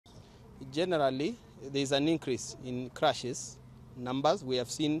Generally, there is an increase in crashes numbers. We have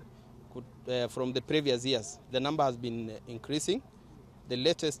seen from the previous years, the number has been increasing. The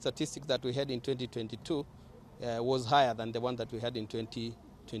latest statistics that we had in 2022 was higher than the one that we had in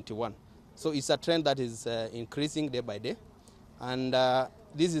 2021. So it's a trend that is increasing day by day. And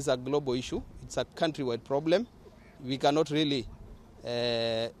this is a global issue. It's a countrywide problem. We cannot really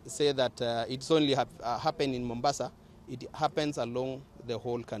say that it's only happened in Mombasa. It happens along the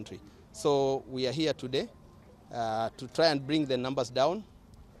whole country. So we are here today to try and bring the numbers down,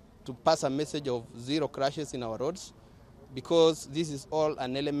 to pass a message of zero crashes in our roads, because this is all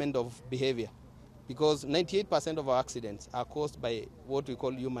an element of behavior. Because 98% of our accidents are caused by what we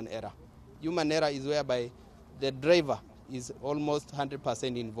call human error. Human error is whereby the driver is almost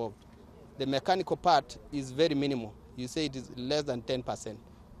 100% involved. The mechanical part is very minimal. You say it is less than 10%.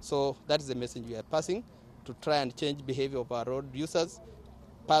 So that is the message we are passing, to try and change behavior of our road users,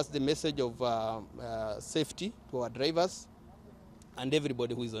 pass the message of safety to our drivers and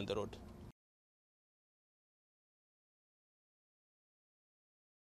everybody who is on the road.